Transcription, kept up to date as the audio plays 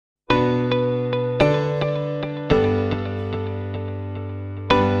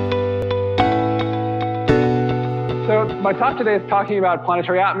my talk today is talking about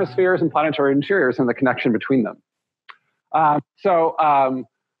planetary atmospheres and planetary interiors and the connection between them.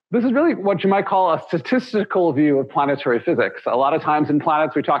 This is really what you might call a statistical view of planetary physics. A lot of times in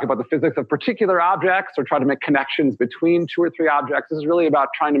planets, we talk about the physics of particular objects or try to make connections between two or three objects. This is really about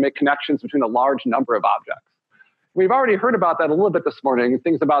trying to make connections between a large number of objects. We've already heard about that a little bit this morning,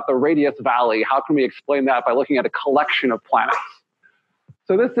 things about the radius valley. How can we explain that by looking at a collection of planets?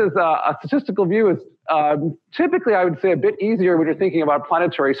 So this is a statistical view is typically, I would say, a bit easier when you're thinking about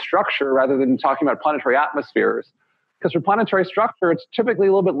planetary structure rather than talking about planetary atmospheres. Because for planetary structure, it's typically a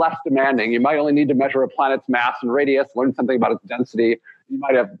little bit less demanding. You might only need to measure a planet's mass and radius, learn something about its density. You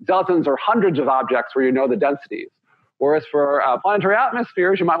might have dozens or hundreds of objects where you know the densities. Whereas for planetary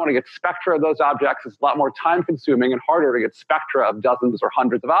atmospheres, you might want to get spectra of those objects. It's a lot more time-consuming and harder to get spectra of dozens or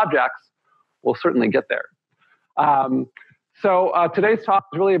hundreds of objects. We'll certainly get there. Today's talk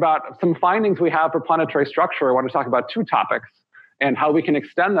is really about some findings we have for planetary structure. I want to talk about two topics and how we can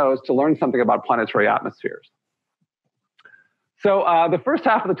extend those to learn something about planetary atmospheres. So the first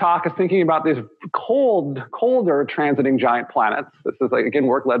half of the talk is thinking about these colder transiting giant planets. This is, again,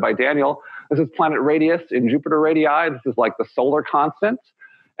 work led by Daniel. This is planet Radius in Jupiter Radii. This is like the solar constant.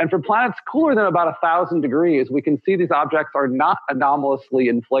 And for planets cooler than about 1,000 degrees, we can see these objects are not anomalously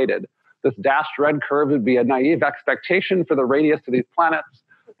inflated. This dashed red curve would be a naive expectation for the radius of these planets.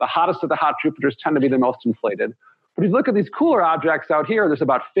 The hottest of the hot Jupiters tend to be the most inflated. But if you look at these cooler objects out here, there's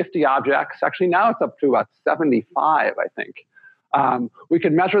about 50 objects. Actually, now it's up to about 75, I think. We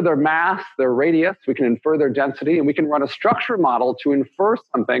can measure their mass, their radius, we can infer their density, and we can run a structure model to infer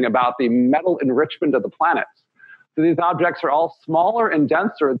something about the metal enrichment of the planets. So these objects are all smaller and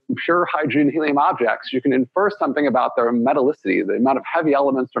denser than pure hydrogen and helium objects. You can infer something about their metallicity, the amount of heavy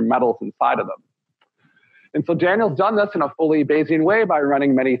elements or metals inside of them. And so Daniel's done this in a fully Bayesian way by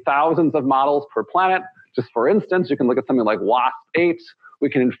running many thousands of models per planet. Just for instance, you can look at something like WASP-8. We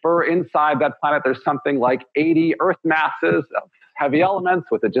can infer inside that planet there's something like 80 Earth masses of heavy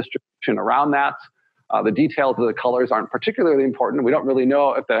elements with a distribution around that. The details of the colors aren't particularly important. We don't really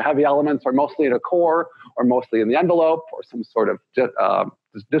know if the heavy elements are mostly in a core or mostly in the envelope or some sort of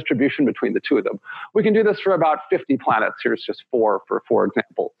distribution between the two of them. We can do this for about 50 planets. Here's just four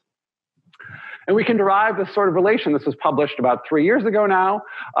examples. And we can derive this sort of relation. This was published about 3 years ago now.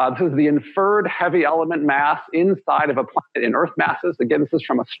 This is the inferred heavy element mass inside of a planet in Earth masses. Again, this is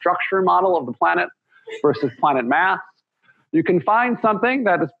from a structure model of the planet versus planet mass. You can find something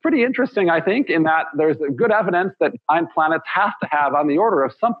that is pretty interesting, I think, in that there's good evidence that giant planets have to have on the order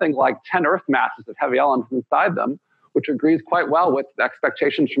of something like 10 Earth masses of heavy elements inside them, which agrees quite well with the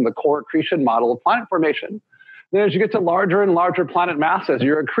expectations from the core accretion model of planet formation. Then as you get to larger and larger planet masses,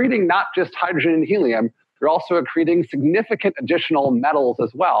 you're accreting not just hydrogen and helium, you're also accreting significant additional metals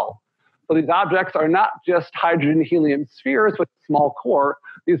as well. So these objects are not just hydrogen and helium spheres with a small core.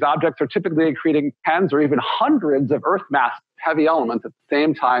 These objects are typically accreting tens or even hundreds of Earth mass heavy elements at the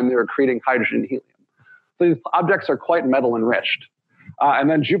same time they're accreting hydrogen and helium. So these objects are quite metal enriched. And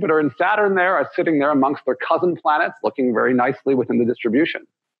then Jupiter and Saturn there are sitting there amongst their cousin planets, looking very nicely within the distribution.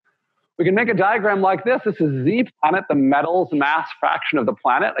 We can make a diagram like this. This is Z planet, the metals mass fraction of the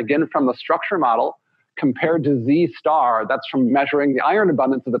planet, again from the structure model, compared to Z star. That's from measuring the iron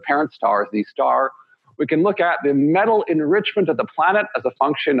abundance of the parent star, Z star. We can look at the metal enrichment of the planet as a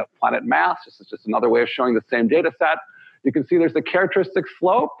function of planet mass. This is just another way of showing the same data set. You can see there's a characteristic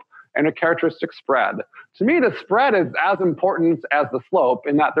slope and a characteristic spread. To me, the spread is as important as the slope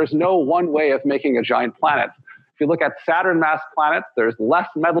in that there's no one way of making a giant planet. If you look at Saturn mass planets, there's less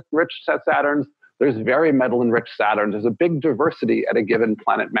metal-enriched Saturns. There's very metal-enriched Saturns. There's a big diversity at a given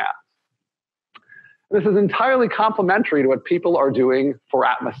planet mass. This is entirely complementary to what people are doing for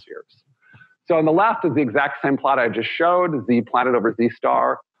atmospheres. So on the left is the exact same plot I just showed, Z planet over Z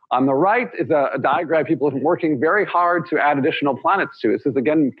star. On the right is a diagram people have been working very hard to add additional planets to. This is,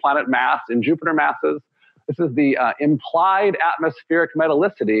 again, planet mass in Jupiter masses. This is the implied atmospheric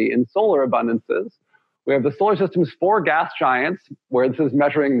metallicity in solar abundances. We have the solar system's 4 gas giants, where this is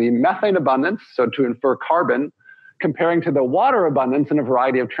measuring the methane abundance, so to infer carbon, comparing to the water abundance in a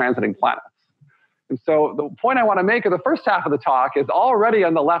variety of transiting planets. And so the point I want to make of the first half of the talk is already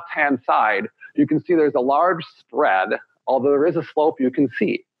on the left-hand side, you can see there's a large spread, although there is a slope you can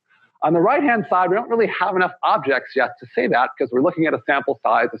see. On the right-hand side, we don't really have enough objects yet to say that because we're looking at a sample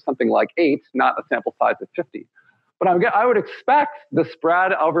size of something like 8, not a sample size of 50. But I would expect the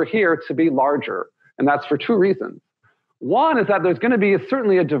spread over here to be larger, and that's for 2 reasons. One is that there's going to be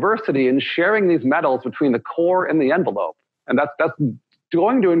certainly a diversity in sharing these metals between the core and the envelope, and that's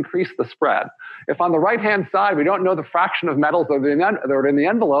going to increase the spread. If on the right-hand side, we don't know the fraction of metals that are in the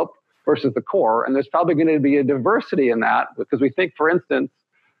envelope, versus the core. And there's probably going to be a diversity in that because we think, for instance,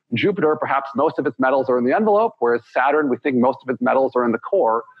 Jupiter, perhaps most of its metals are in the envelope, whereas Saturn, we think most of its metals are in the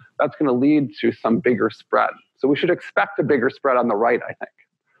core. That's going to lead to some bigger spread. So we should expect a bigger spread on the right, I think.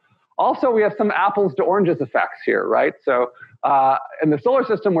 Also, we have some apples to oranges effects here, right? So in the solar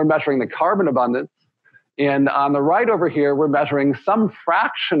system, we're measuring the carbon abundance. And on the right over here, we're measuring some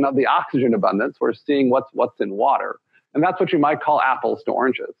fraction of the oxygen abundance. We're seeing what's in water. And that's what you might call apples to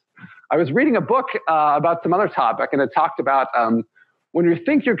oranges. I was reading a book about some other topic, and it talked about when you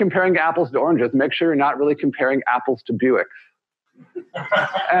think you're comparing apples to oranges, make sure you're not really comparing apples to Buicks.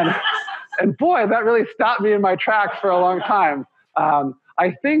 and boy, that really stopped me in my tracks for a long time.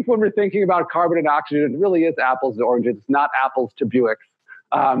 I think when we're thinking about carbon and oxygen, it really is apples to oranges. It's not apples to Buicks.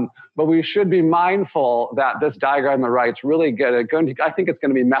 But we should be mindful that this diagram on the right is really good. I think it's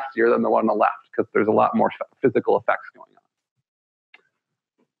going to be messier than the one on the left because there's a lot more physical effects going on.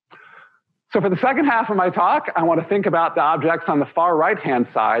 So for the second half of my talk, I want to think about the objects on the far right-hand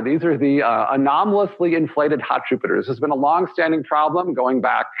side. These are the anomalously inflated hot Jupiters. This has been a long-standing problem going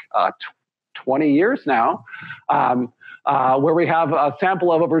back 20 years now, where we have a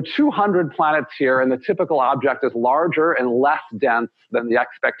sample of over 200 planets here, and the typical object is larger and less dense than the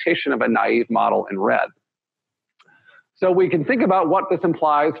expectation of a naive model in red. So we can think about what this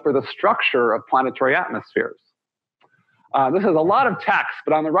implies for the structure of planetary atmospheres. This is a lot of text,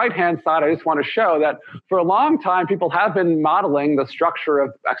 but on the right-hand side, I just want to show that for a long time, people have been modeling the structure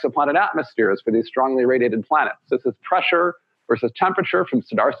of exoplanet atmospheres for these strongly radiated planets. This is pressure versus temperature from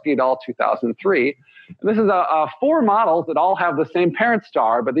Zdarsky et al. 2003. And this is 4 models that all have the same parent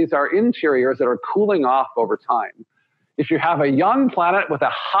star, but these are interiors that are cooling off over time. If you have a young planet with a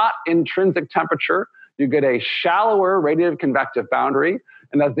hot intrinsic temperature, you get a shallower radiative convective boundary.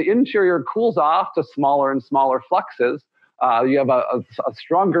 And as the interior cools off to smaller and smaller fluxes, you have a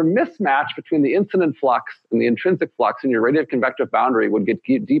stronger mismatch between the incident flux and the intrinsic flux, and your radiative convective boundary would get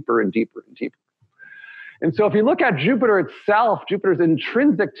deeper and deeper and deeper. And so if you look at Jupiter itself, Jupiter's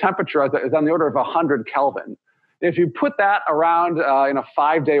intrinsic temperature is on the order of 100 Kelvin. If you put that around in a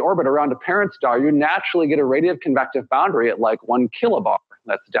 5-day orbit around a parent star, you naturally get a radiative convective boundary at like 1 kilobar.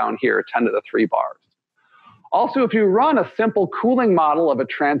 That's down here, 10 to the 3 bars. Also, if you run a simple cooling model of a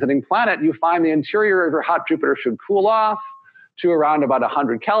transiting planet, you find the interior of your hot Jupiter should cool off to around about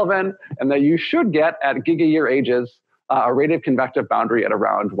 100 Kelvin, and that you should get at giga-year ages a radiative convective boundary at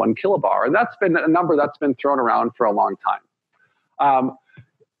around 1 kilobar. And that's been a number that's been thrown around for a long time.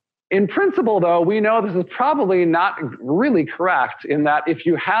 In principle, though, we know this is probably not really correct in that if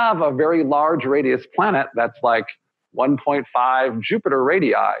you have a very large radius planet that's like 1.5 Jupiter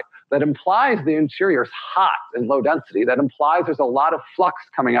radii, that implies the interior is hot and low density. That implies there's a lot of flux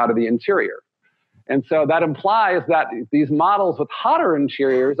coming out of the interior. And so that implies that these models with hotter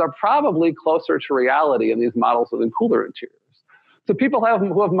interiors are probably closer to reality than these models with cooler interiors. So people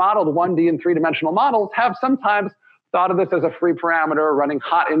who have modeled 1D and 3-dimensional models have sometimes thought of this as a free parameter, running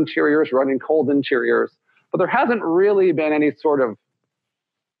hot interiors, running cold interiors. But there hasn't really been any sort of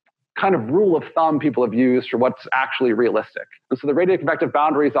kind of rule of thumb people have used for what's actually realistic. And so the radiative convective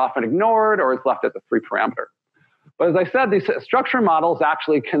boundary is often ignored or is left as a free parameter. But as I said, these structure models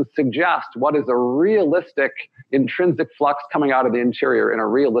actually can suggest what is a realistic intrinsic flux coming out of the interior in a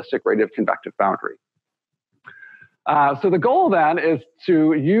realistic radiative convective boundary. So the goal then is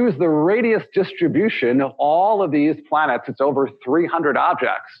to use the radius distribution of all of these planets, it's over 300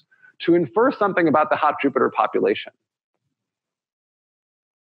 objects, to infer something about the hot Jupiter population.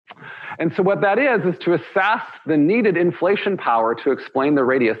 And so what that is to assess the needed inflation power to explain the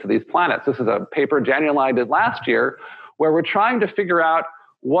radius of these planets. This is a paper Daniel and I did last year, where we're trying to figure out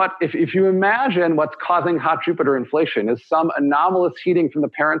what, if you imagine what's causing hot Jupiter inflation is some anomalous heating from the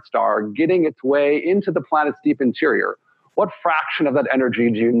parent star getting its way into the planet's deep interior, what fraction of that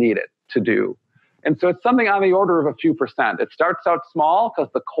energy do you need it to do? And so it's something on the order of a few percent. It starts out small because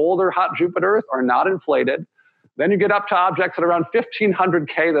the colder hot Jupiters are not inflated. Then you get up to objects at around 1500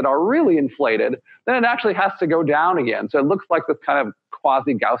 K that are really inflated. Then it actually has to go down again. So it looks like this kind of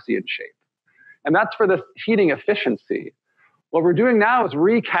quasi-Gaussian shape. And that's for this heating efficiency. What we're doing now is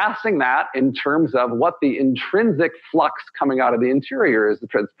recasting that in terms of what the intrinsic flux coming out of the interior is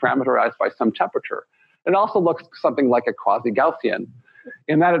parameterized by some temperature. It also looks something like a quasi-Gaussian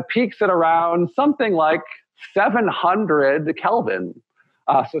in that it peaks at around something like 700 Kelvin.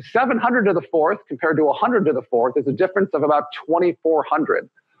 So 700 to the fourth compared to 100 to the fourth is a difference of about 2400.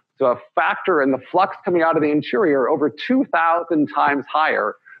 So a factor in the flux coming out of the interior over 2,000 times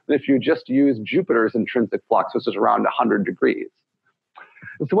higher than if you just use Jupiter's intrinsic flux, which is around 100 degrees.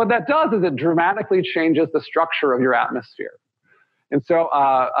 And so what that does is it dramatically changes the structure of your atmosphere. And so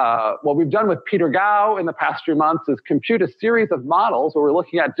what we've done with Peter Gao in the past few months is compute a series of models where we're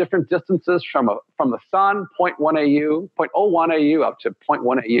looking at different distances from the sun, 0.1 AU, 0.01 AU up to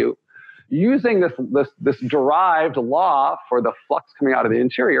 0.1 AU, using this derived law for the flux coming out of the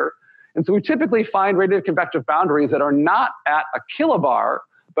interior. And so we typically find radiative convective boundaries that are not at a kilobar,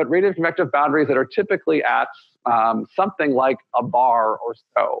 but radiative convective boundaries that are typically at something like a bar or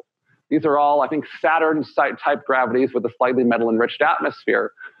so. These are all, I think, Saturn-type gravities with a slightly metal-enriched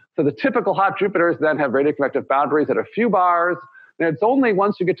atmosphere. So the typical hot Jupiters then have radiative convective boundaries at a few bars. And it's only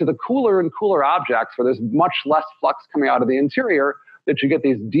once you get to the cooler and cooler objects where there's much less flux coming out of the interior that you get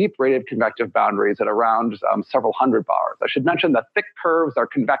these deep radiative convective boundaries at around several hundred bars. I should mention the thick curves are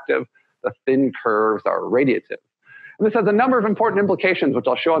convective, the thin curves are radiative. And this has a number of important implications, which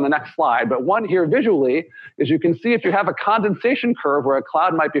I'll show on the next slide. But one here visually is you can see if you have a condensation curve where a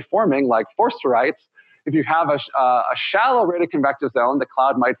cloud might be forming, like Forsterites, if you have a shallow radiative convective zone, the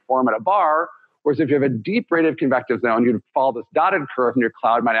cloud might form at a bar, whereas if you have a deep radiative convective zone, you'd follow this dotted curve and your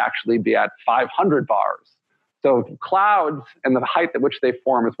cloud might actually be at 500 bars. So clouds and the height at which they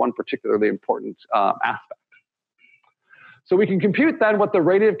form is one particularly important aspect. So we can compute then what the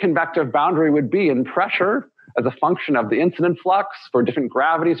radiative convective boundary would be in pressure as a function of the incident flux for different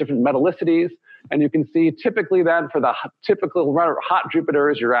gravities, different metallicities. And you can see typically then for the typical hot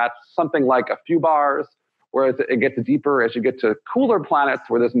Jupiters, you're at something like a few bars, whereas it gets deeper as you get to cooler planets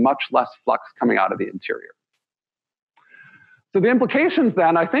where there's much less flux coming out of the interior. So the implications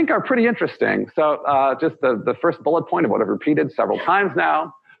then, I think, are pretty interesting. So just the first bullet point of what I've repeated several times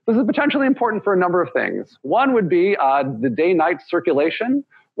now, this is potentially important for a number of things. One would be the day-night circulation.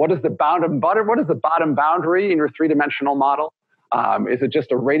 What is the bottom boundary in your three-dimensional model? Is it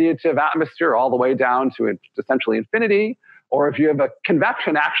just a radiative atmosphere all the way down to essentially infinity? Or if you have a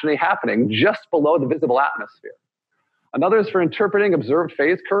convection actually happening just below the visible atmosphere? Another is for interpreting observed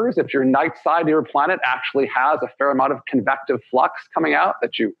phase curves. If your night side of your planet actually has a fair amount of convective flux coming out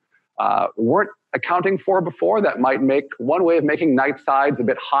that you weren't accounting for before, that might make one way of making night sides a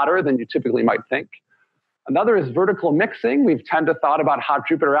bit hotter than you typically might think. Another is vertical mixing. We've tended to thought about hot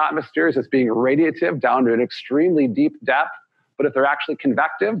Jupiter atmospheres as being radiative down to an extremely deep depth. But if they're actually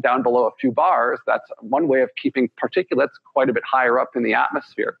convective down below a few bars, that's one way of keeping particulates quite a bit higher up in the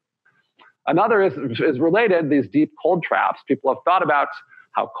atmosphere. Another is related, these deep cold traps. People have thought about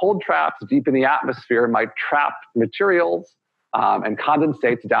how cold traps deep in the atmosphere might trap materials and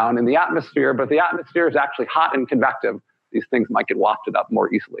condensates down in the atmosphere. But if the atmosphere is actually hot and convective, these things might get wafted up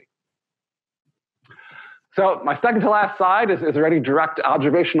more easily. So my second to last slide is there any direct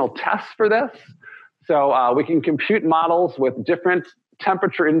observational tests for this? So we can compute models with different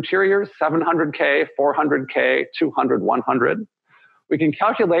temperature interiors, 700K, 400K, 200, 100. We can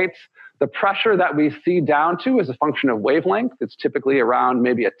calculate the pressure that we see down to as a function of wavelength. It's typically around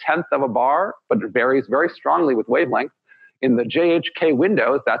maybe 1/10 of a bar, but it varies very strongly with wavelength. In the JHK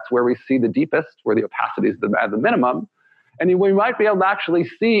windows, that's where we see the deepest, where the opacity is at the minimum. And we might be able to actually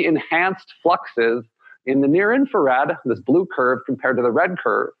see enhanced fluxes in the near infrared, this blue curve compared to the red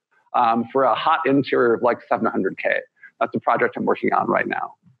curve, for a hot interior of like 700K. That's a project I'm working on right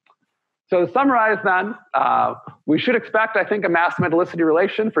now. So to summarize then, we should expect, I think, a mass metallicity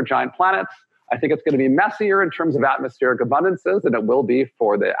relation for giant planets. I think it's going to be messier in terms of atmospheric abundances than it will be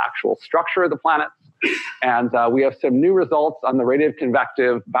for the actual structure of the planets. And we have some new results on the radiative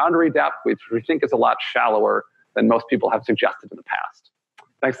convective boundary depth, which we think is a lot shallower than most people have suggested in the past.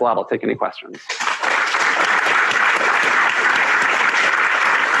 Thanks a lot. I'll take any questions.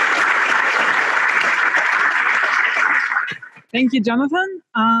 Thank you, Jonathan.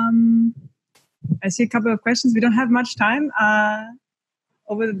 I see a couple of questions. We don't have much time.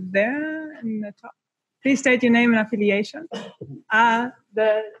 Over there in the top. Please state your name and affiliation. The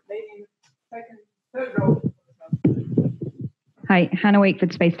lady third row. Hi, Hannah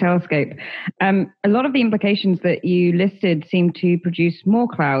Wakeford, Space Telescope. A lot of the implications that you listed seem to produce more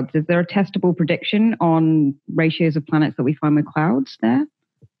clouds. Is there a testable prediction on ratios of planets that we find with clouds there?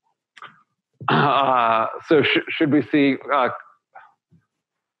 So should we see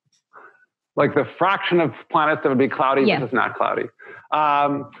like the fraction of planets that would be cloudy versus not cloudy?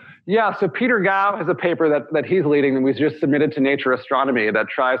 Yeah, so Peter Gao has a paper that he's leading and we just submitted to Nature Astronomy that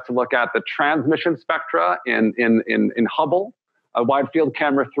tries to look at the transmission spectra in Hubble, a wide field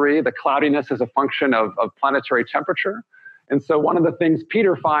camera 3. The cloudiness is a function of planetary temperature. And so one of the things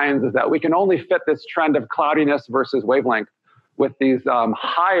Peter finds is that we can only fit this trend of cloudiness versus wavelength with these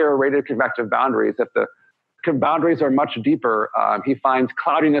higher radiative convective boundaries. If the boundaries are much deeper, he finds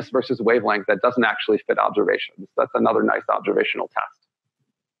cloudiness versus wavelength that doesn't actually fit observations. That's another nice observational test.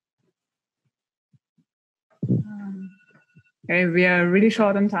 Okay, we are really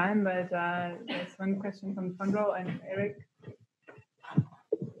short on time, but there's one question from Conro and Eric.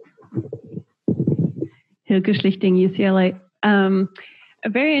 Hilke Schlichting, UCLA. A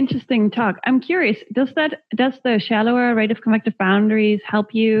very interesting talk. I'm curious, does the shallower rate of convective boundaries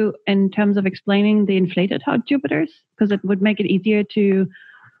help you in terms of explaining the inflated hot Jupiters? Because it would make it easier to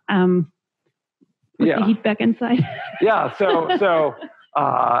put the heat back inside. Yeah. So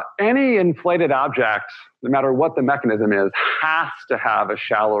any inflated object, no matter what the mechanism is, has to have a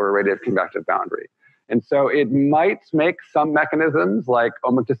shallower radiative convective boundary. And so it might make some mechanisms like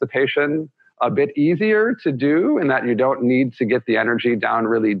ohmic dissipation a bit easier to do in that you don't need to get the energy down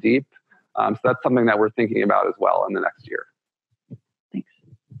really deep. So that's something that we're thinking about as well in the next year. Thanks.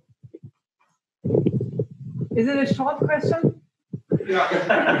 Is it a short question?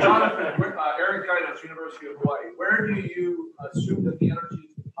 Yeah, Jonathan, Eric Guidance, University of Hawaii. Where do you assume that the energy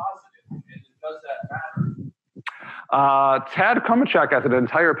is deposited, and does that matter? Tad Komachek has an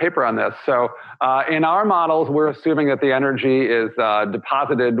entire paper on this. So in our models, we're assuming that the energy is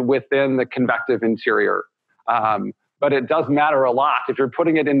deposited within the convective interior. But it does matter a lot. If you're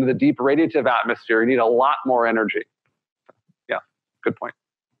putting it into the deep radiative atmosphere, you need a lot more energy. Yeah, good point.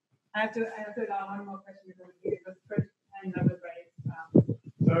 I have to allow one more question because it was first and number break.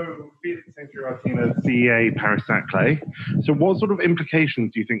 So, Felix Centuriatina, CEA Parasat Clay. So, what sort of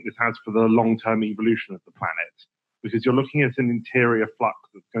implications do you think this has for the long-term evolution of the planet? Because you're looking at an interior flux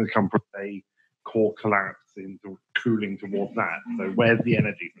that's going to come from a core collapse into cooling towards that. So, where's the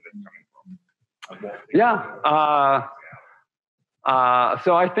energy for this coming from? Yeah.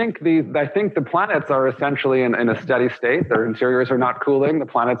 So I think the planets are essentially in a steady state. Their interiors are not cooling. The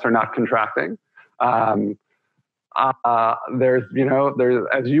planets are not contracting. There's,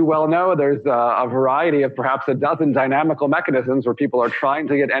 as you well know, there's a variety of perhaps a dozen dynamical mechanisms where people are trying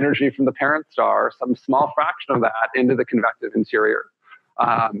to get energy from the parent star, some small fraction of that, into the convective interior.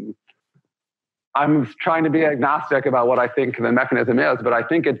 I'm trying to be agnostic about what I think the mechanism is, but I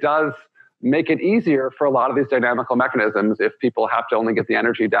think it does make it easier for a lot of these dynamical mechanisms if people have to only get the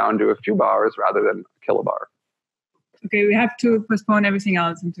energy down to a few bars rather than a kilobar. Okay, we have to postpone everything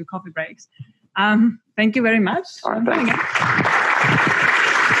else into coffee breaks. Thank you very much. All right, thanks.